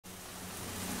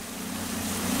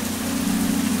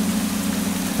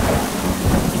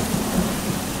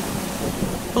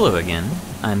Hello again,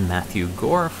 I'm Matthew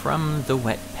Gore from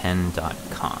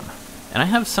thewetpen.com, and I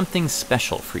have something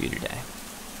special for you today.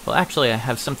 Well, actually, I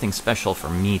have something special for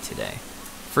me today.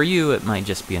 For you, it might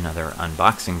just be another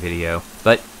unboxing video,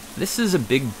 but this is a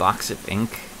big box of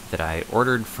ink that I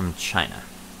ordered from China.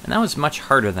 And that was much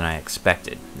harder than I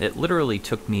expected. It literally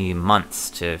took me months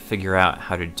to figure out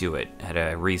how to do it at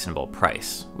a reasonable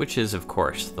price, which is, of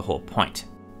course, the whole point.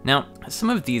 Now,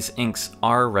 some of these inks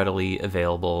are readily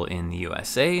available in the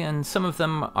USA, and some of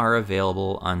them are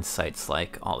available on sites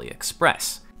like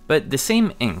AliExpress. But the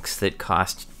same inks that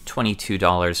cost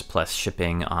 $22 plus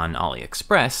shipping on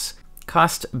AliExpress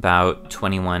cost about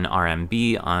 21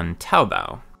 RMB on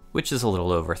TaoBao, which is a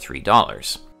little over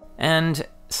 $3. And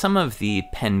some of the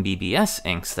PenBBS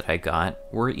inks that I got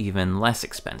were even less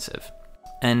expensive.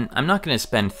 And I'm not going to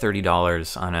spend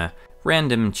 $30 on a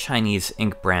random Chinese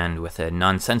ink brand with a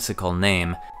nonsensical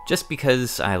name just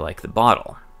because I like the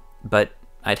bottle, but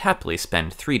I'd happily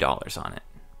spend $3 on it.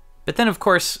 But then, of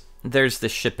course, there's the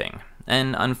shipping,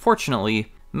 and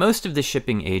unfortunately, most of the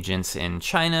shipping agents in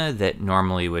China that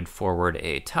normally would forward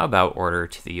a TaoBao order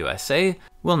to the USA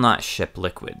will not ship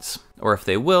liquids, or if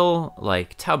they will,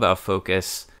 like TaoBao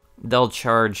Focus, they'll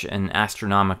charge an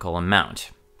astronomical amount.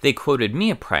 They quoted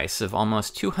me a price of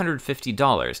almost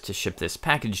 $250 to ship this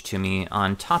package to me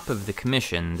on top of the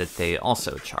commission that they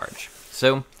also charge.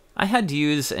 So I had to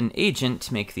use an agent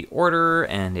to make the order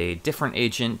and a different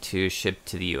agent to ship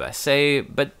to the USA,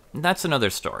 but that's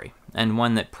another story, and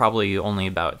one that probably only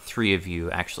about 3 of you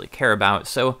actually care about,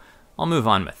 so I'll move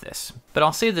on with this. But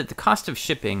I'll say that the cost of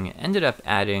shipping ended up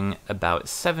adding about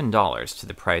 $7 to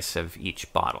the price of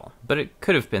each bottle, but it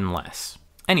could have been less.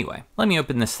 Anyway, let me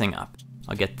open this thing up.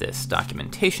 I'll get this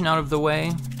documentation out of the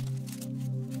way.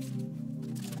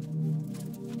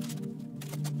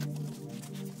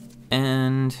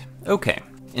 And okay,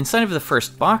 inside of the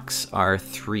first box are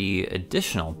 3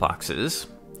 additional boxes,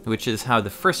 which is how the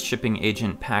first shipping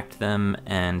agent packed them,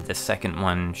 and the second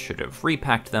one should have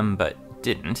repacked them, but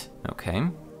didn't. Okay.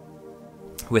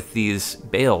 With these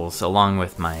bales, along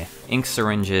with my ink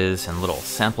syringes and little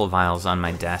sample vials on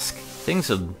my desk, things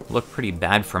would look pretty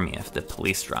bad for me if the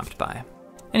police dropped by.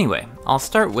 Anyway, I'll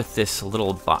start with this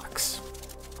little box.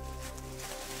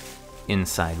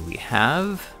 Inside we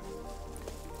have...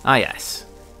 ah yes,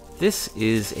 this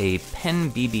is a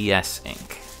PenBBS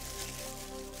ink.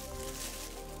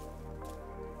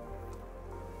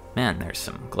 Man, there's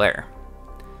some glare.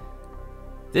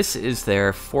 This is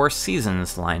their 4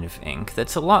 Seasons line of ink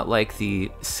that's a lot like the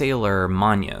Sailor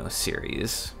Manyo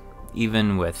series,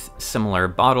 even with similar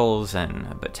bottles and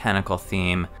a botanical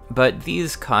theme, but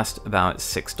these cost about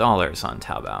 $6 on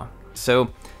TaoBao. So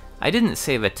I didn't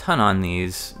save a ton on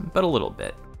these, but a little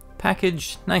bit.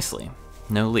 Packaged nicely,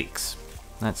 no leaks.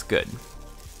 That's good.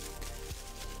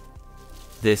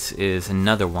 This is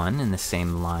another one in the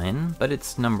same line, but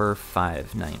it's number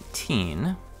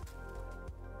 519.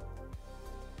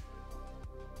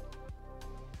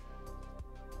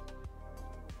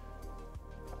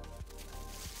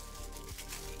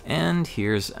 And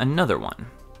here's another one.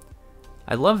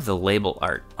 I love the label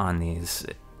art on these.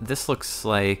 This looks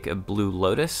like a blue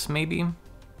lotus, maybe?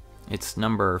 It's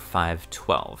number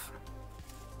 512.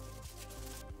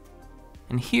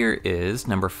 And here is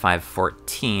number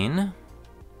 514.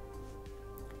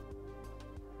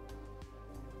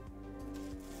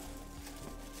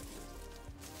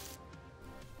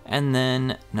 And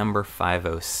then number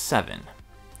 507.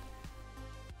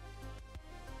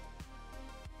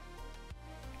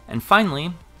 And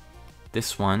finally,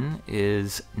 this one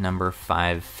is number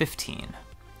 515.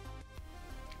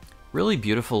 Really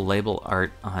beautiful label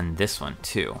art on this one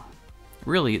too.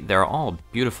 Really, they're all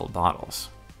beautiful bottles.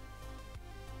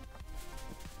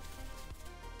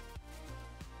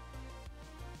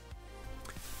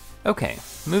 Okay,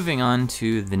 moving on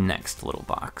to the next little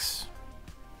box.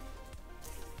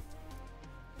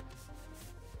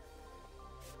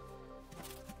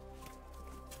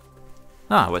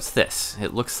 Ah, what's this?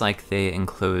 It looks like they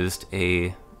enclosed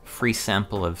a free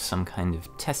sample of some kind of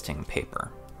testing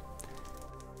paper.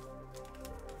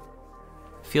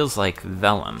 Feels like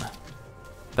vellum.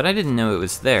 But I didn't know it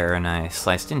was there, and I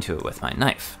sliced into it with my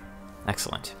knife.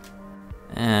 Excellent.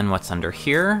 And what's under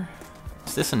here?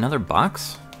 Is this another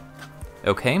box?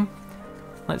 Okay,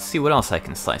 let's see what else I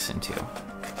can slice into.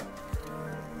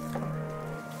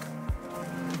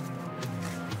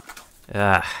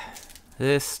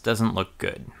 This doesn't look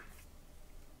good.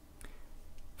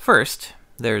 First,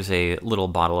 there's a little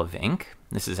bottle of ink.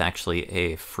 This is actually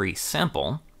a free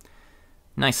sample.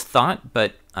 Nice thought,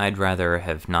 but I'd rather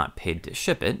have not paid to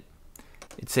ship it.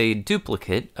 It's a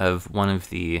duplicate of one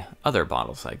of the other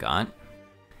bottles I got.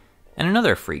 And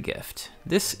another free gift.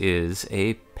 This is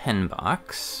a pen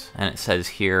box, and it says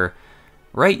here,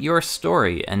 "Write your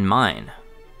story and mine."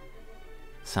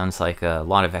 Sounds like a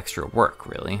lot of extra work,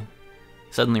 really.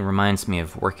 Suddenly reminds me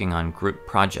of working on group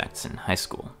projects in high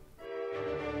school.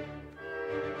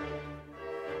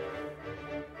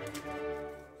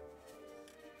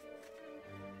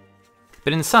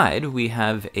 But inside, we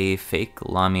have a fake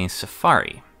Lamy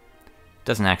Safari.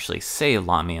 Doesn't actually say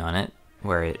Lamy on it,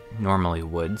 where it normally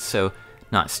would, so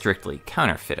not strictly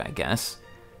counterfeit, I guess.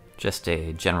 Just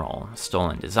a general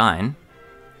stolen design.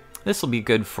 This will be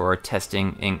good for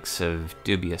testing inks of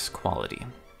dubious quality.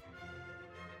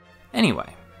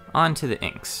 Anyway, on to the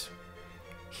inks.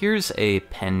 Here's a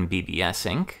PenBBS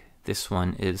ink. This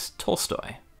one is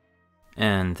Tolstoy.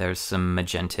 And there's some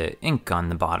magenta ink on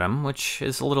the bottom, which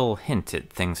is a little hint at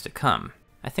things to come.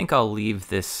 I think I'll leave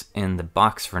this in the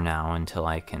box for now until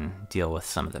I can deal with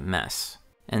some of the mess.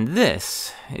 And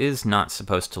this is not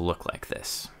supposed to look like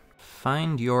this.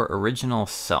 Find your original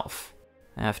self.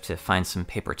 I have to find some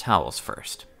paper towels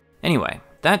first. Anyway,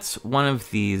 that's one of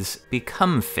these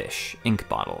Becomefish ink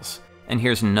bottles. And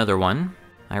here's another one.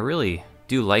 I really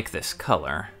do like this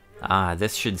color.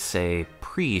 This should say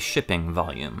pre-shipping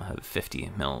volume of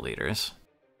 50 milliliters.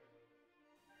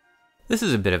 This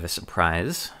is a bit of a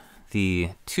surprise. The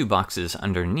two boxes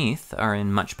underneath are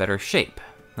in much better shape.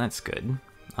 That's good.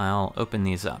 I'll open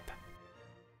these up.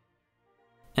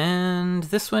 And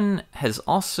this one has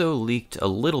also leaked a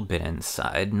little bit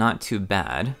inside, not too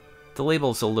bad. The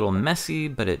label's a little messy,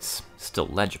 but it's still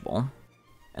legible.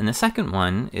 And the second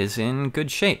one is in good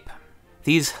shape.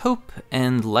 These Hope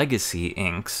and Legacy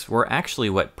inks were actually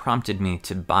what prompted me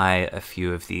to buy a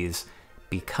few of these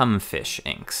Becomefish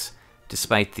inks,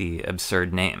 despite the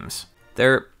absurd names.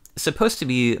 They're supposed to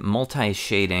be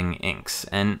multi-shading inks,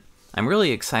 and I'm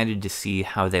really excited to see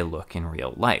how they look in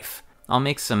real life. I'll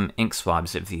make some ink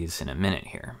swabs of these in a minute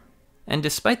here. And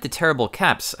despite the terrible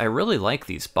caps, I really like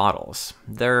these bottles.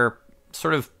 They're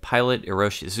sort of Pilot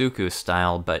Iroshizuku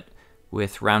style, but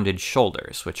with rounded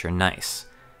shoulders, which are nice.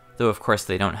 Though of course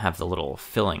they don't have the little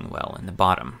filling well in the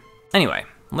bottom. Anyway,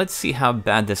 let's see how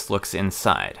bad this looks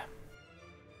inside.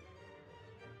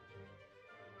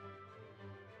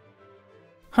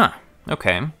 Huh,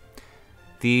 okay.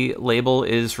 The label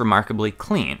is remarkably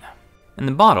clean, and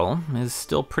the bottle is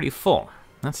still pretty full.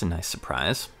 That's a nice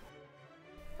surprise.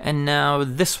 And now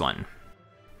this one.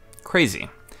 Crazy.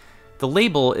 The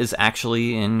label is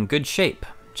actually in good shape,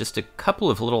 just a couple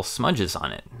of little smudges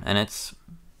on it, and it's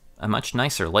a much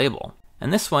nicer label.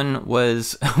 And this one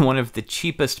was one of the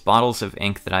cheapest bottles of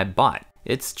ink that I bought.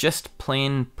 It's just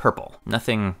plain purple,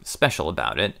 nothing special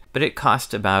about it, but it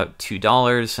cost about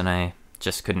 $2 and I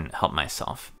just couldn't help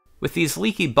myself. With these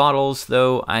leaky bottles,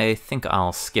 though, I think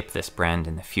I'll skip this brand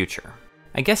in the future.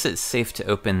 I guess it's safe to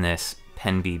open this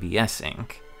PenBBS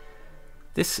ink.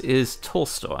 This is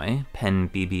Tolstoy,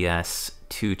 PenBBS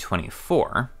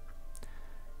 224.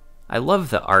 I love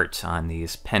the art on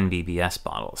these PenBBS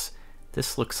bottles.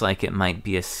 This looks like it might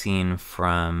be a scene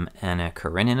from Anna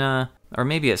Karenina, or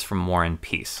maybe it's from War and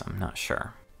Peace, I'm not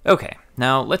sure. Okay,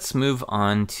 now let's move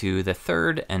on to the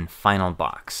third and final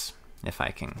box, if I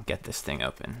can get this thing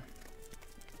open.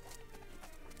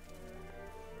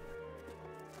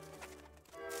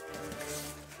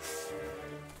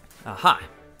 Aha!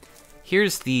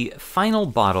 Here's the final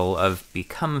bottle of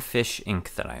Becomefish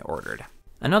ink that I ordered.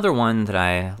 Another one that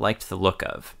I liked the look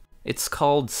of. It's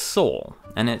called Soul,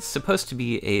 and it's supposed to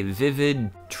be a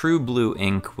vivid, true blue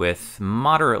ink with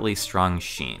moderately strong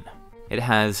sheen. It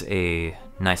has a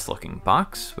nice looking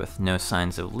box with no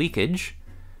signs of leakage.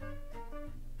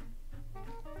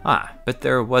 But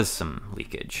there was some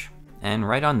leakage. And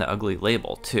right on the ugly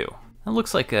label, too. It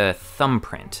looks like a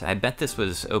thumbprint. I bet this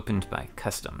was opened by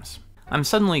customs. I'm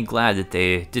suddenly glad that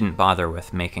they didn't bother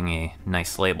with making a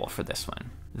nice label for this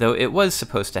one, though it was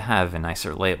supposed to have a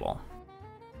nicer label.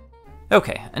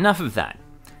 Okay, enough of that.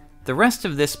 The rest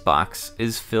of this box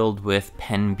is filled with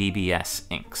PenBBS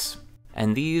inks.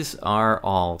 And these are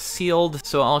all sealed,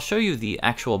 so I'll show you the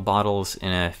actual bottles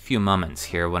in a few moments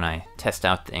here when I test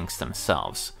out the inks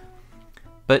themselves.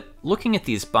 But looking at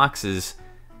these boxes,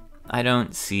 I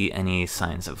don't see any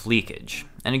signs of leakage.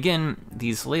 And again,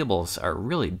 these labels are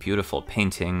really beautiful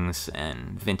paintings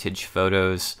and vintage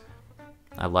photos.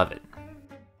 I love it.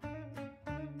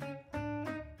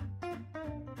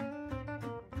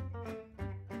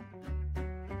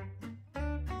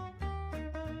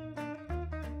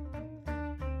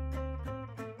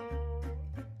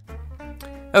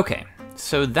 Okay,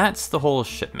 so that's the whole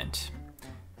shipment.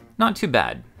 Not too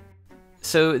bad.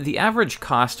 So the average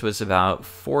cost was about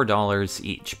 $4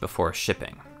 each before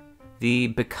shipping.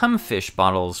 The Becomefish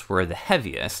bottles were the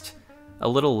heaviest, a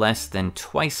little less than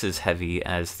twice as heavy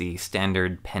as the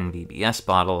standard PenBBS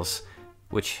bottles,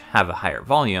 which have a higher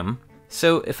volume.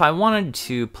 So if I wanted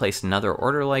to place another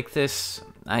order like this,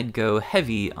 I'd go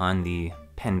heavy on the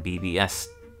PenBBS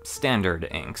standard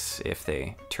inks if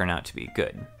they turn out to be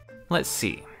good. Let's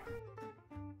see.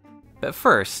 But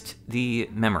first, the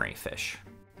memory fish.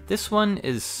 This one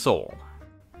is Soul,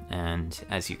 and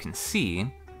as you can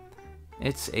see,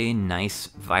 it's a nice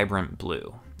vibrant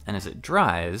blue, and as it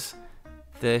dries,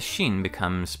 the sheen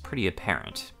becomes pretty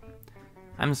apparent.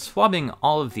 I'm swabbing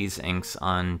all of these inks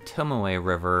on Tomoe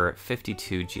River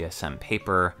 52 GSM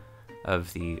paper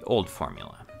of the old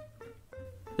formula.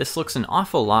 This looks an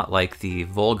awful lot like the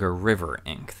Volga River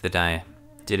ink that I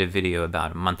did a video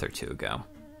about a month or two ago.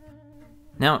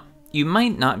 Now, you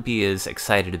might not be as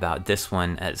excited about this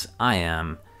one as I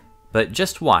am, but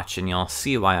just watch and you'll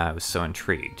see why I was so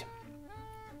intrigued.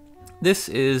 This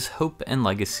is Hope and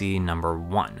Legacy number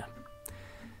 1.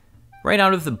 Right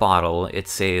out of the bottle,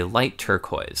 it's a light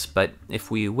turquoise, but if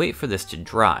we wait for this to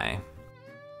dry,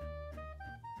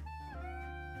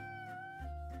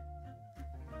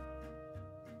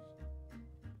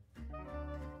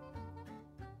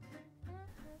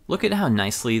 look at how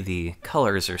nicely the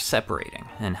colors are separating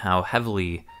and how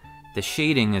heavily the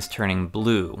shading is turning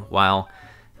blue while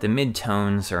the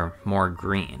mid-tones are more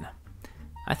green.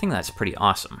 I think that's pretty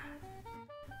awesome.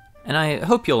 And I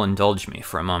hope you'll indulge me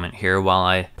for a moment here while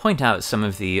I point out some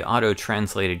of the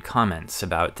auto-translated comments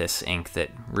about this ink that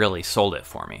really sold it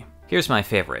for me. Here's my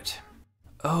favorite.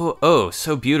 Oh,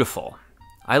 so beautiful.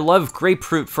 I love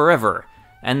grapefruit forever,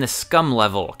 and the scum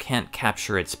level can't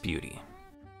capture its beauty.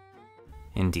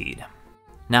 Indeed.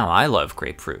 Now I love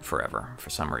grapefruit forever, for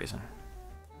some reason.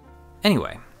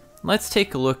 Anyway, let's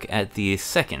take a look at the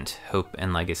second Hope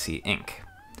and Legacy ink.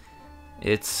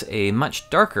 It's a much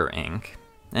darker ink,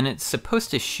 and it's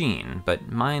supposed to sheen, but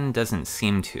mine doesn't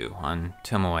seem to on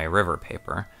Tomoe River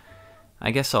paper.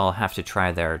 I guess I'll have to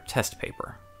try their test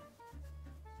paper.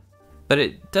 But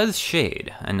it does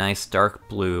shade a nice dark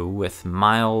blue with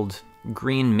mild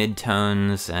green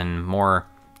midtones and more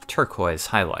turquoise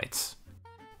highlights.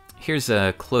 Here's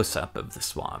a close-up of the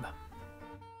swab.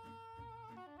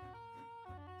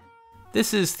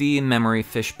 This is the memory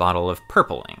fish bottle of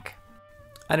purple ink.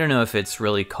 I don't know if it's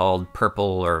really called purple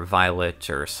or violet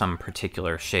or some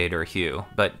particular shade or hue,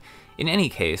 but in any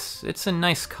case, it's a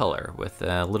nice color with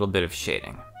a little bit of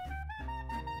shading.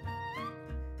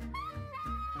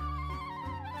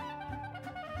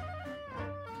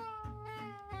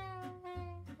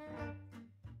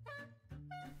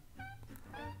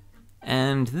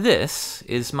 And this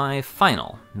is my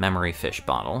final memory fish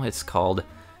bottle. It's called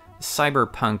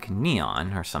Cyberpunk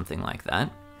Neon or something like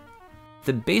that.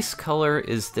 The base color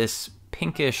is this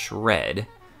pinkish red,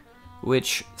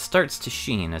 which starts to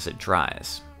sheen as it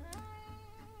dries.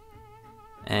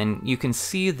 And you can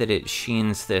see that it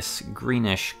sheens this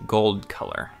greenish gold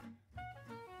color.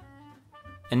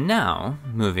 And now,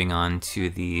 moving on to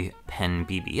the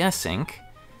PenBBS ink,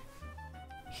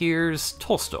 here's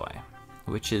Tolstoy,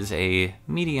 which is a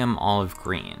medium olive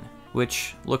green,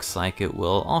 which looks like it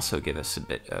will also give us a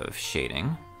bit of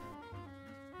shading.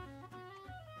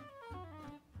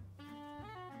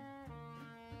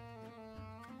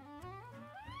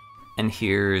 And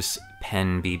here's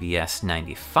PenBBS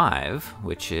 95,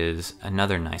 which is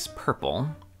another nice purple.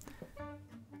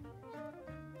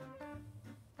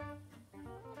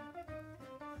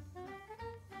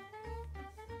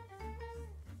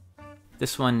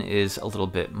 This one is a little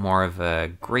bit more of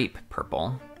a grape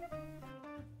purple.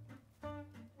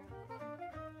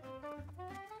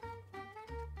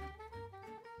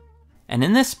 And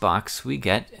in this box, we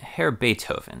get Herr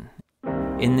Beethoven,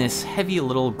 in this heavy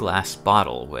little glass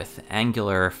bottle with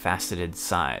angular faceted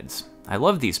sides. I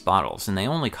love these bottles, and they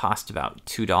only cost about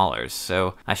 $2,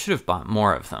 so I should have bought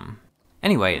more of them.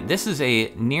 Anyway, this is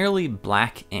a nearly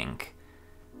black ink,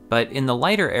 but in the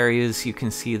lighter areas you can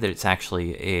see that it's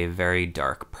actually a very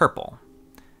dark purple.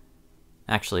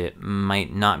 Actually, it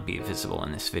might not be visible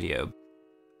in this video.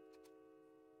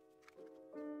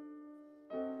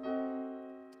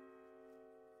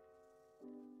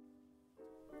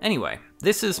 Anyway,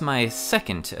 this is my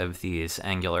second of these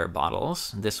angular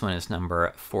bottles. This one is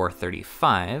number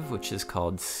 435, which is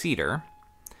called Cedar.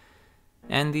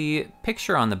 And the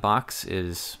picture on the box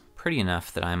is pretty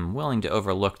enough that I'm willing to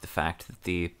overlook the fact that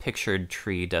the pictured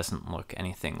tree doesn't look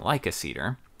anything like a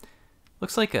cedar.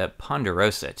 Looks like a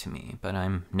ponderosa to me, but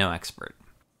I'm no expert.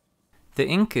 The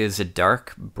ink is a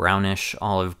dark brownish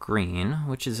olive green,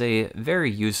 which is a very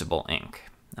usable ink.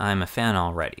 I'm a fan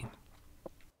already.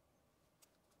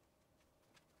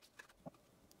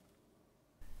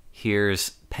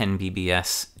 Here's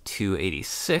PenBBS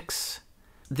 286.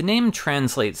 The name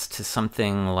translates to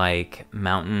something like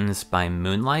Mountains by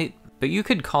Moonlight, but you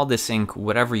could call this ink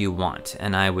whatever you want,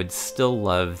 and I would still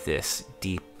love this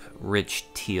deep, rich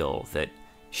teal that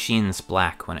sheens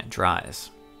black when it dries.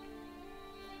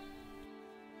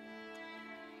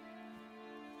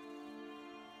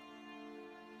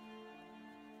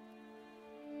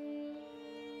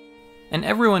 And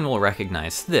everyone will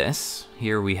recognize this.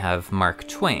 Here we have Mark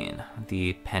Twain,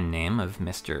 the pen name of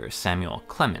Mr. Samuel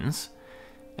Clemens,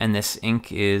 and this ink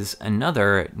is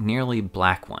another nearly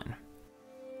black one.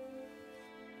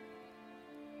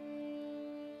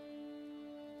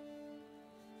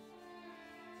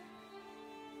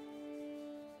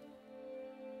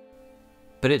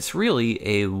 But it's really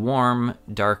a warm,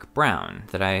 dark brown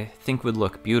that I think would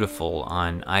look beautiful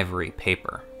on ivory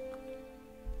paper.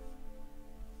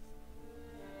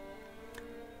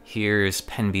 Here's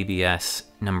PenBBS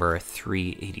number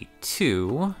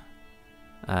 382,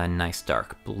 a nice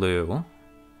dark blue.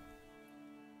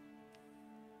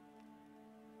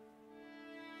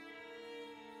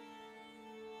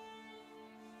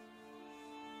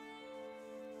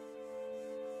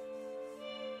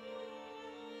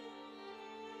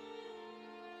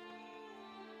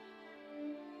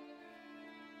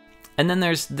 And then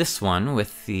there's this one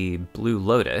with the Blue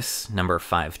Lotus, number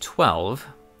 512,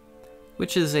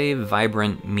 which is a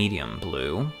vibrant medium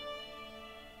blue.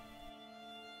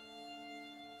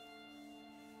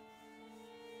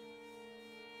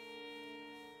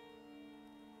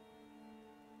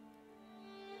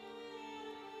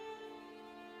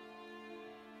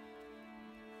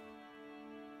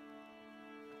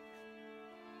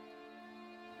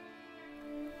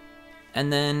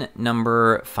 And then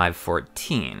number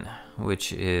 514,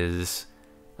 which is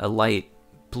a light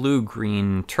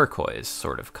blue-green turquoise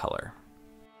sort of color.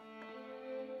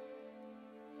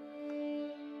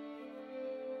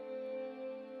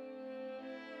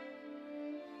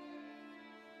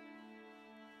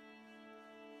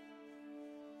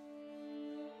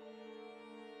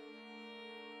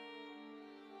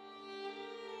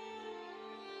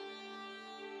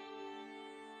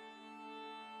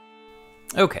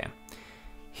 Okay,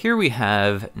 here we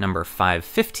have number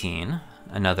 515,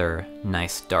 another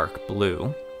nice dark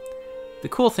blue. The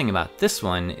cool thing about this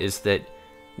one is that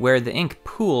where the ink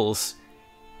pools,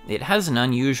 it has an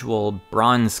unusual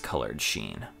bronze-colored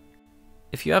sheen.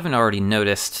 If you haven't already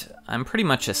noticed, I'm pretty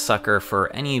much a sucker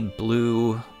for any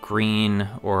blue, green,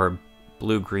 or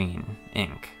blue-green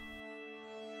ink.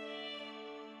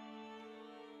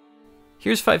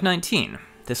 Here's 519.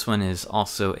 This one is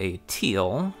also a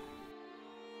teal.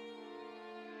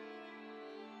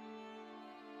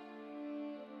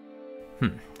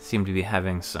 Seem to be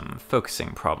having some focusing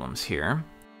problems here.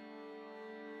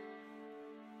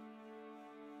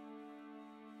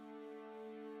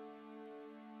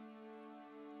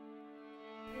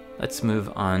 Let's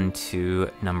move on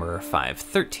to number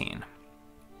 513.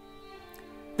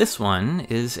 This one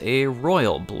is a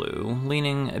royal blue,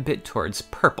 leaning a bit towards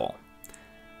purple,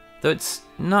 though it's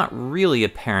not really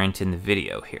apparent in the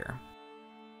video here.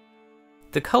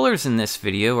 The colors in this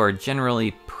video are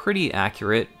generally pretty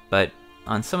accurate, but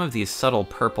on some of these subtle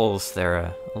purples, they're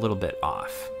a little bit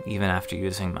off, even after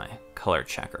using my color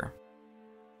checker.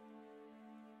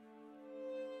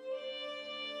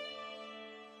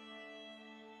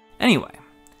 Anyway,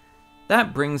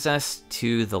 that brings us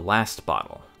to the last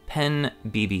bottle,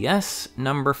 PenBBS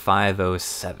number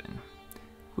 507,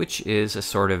 which is a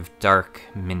sort of dark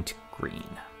mint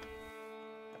green.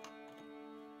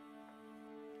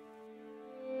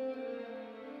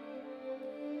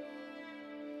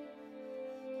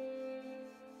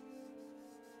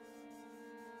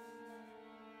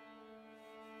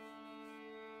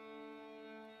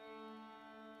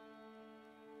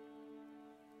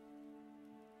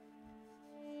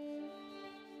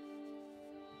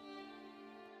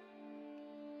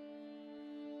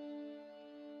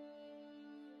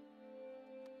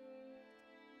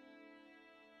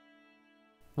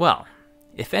 Well,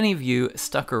 if any of you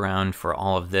stuck around for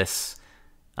all of this,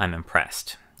 I'm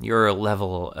impressed. Your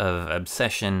level of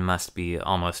obsession must be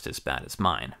almost as bad as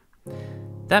mine.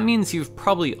 That means you've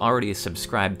probably already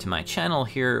subscribed to my channel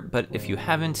here, but if you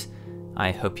haven't,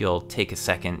 I hope you'll take a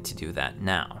second to do that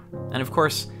now. And of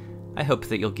course, I hope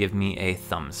that you'll give me a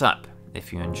thumbs up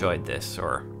if you enjoyed this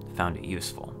or found it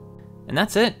useful. And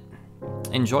that's it.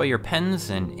 Enjoy your pens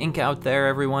and ink out there,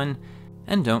 everyone,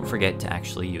 and don't forget to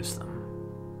actually use them.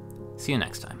 See you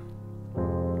next time.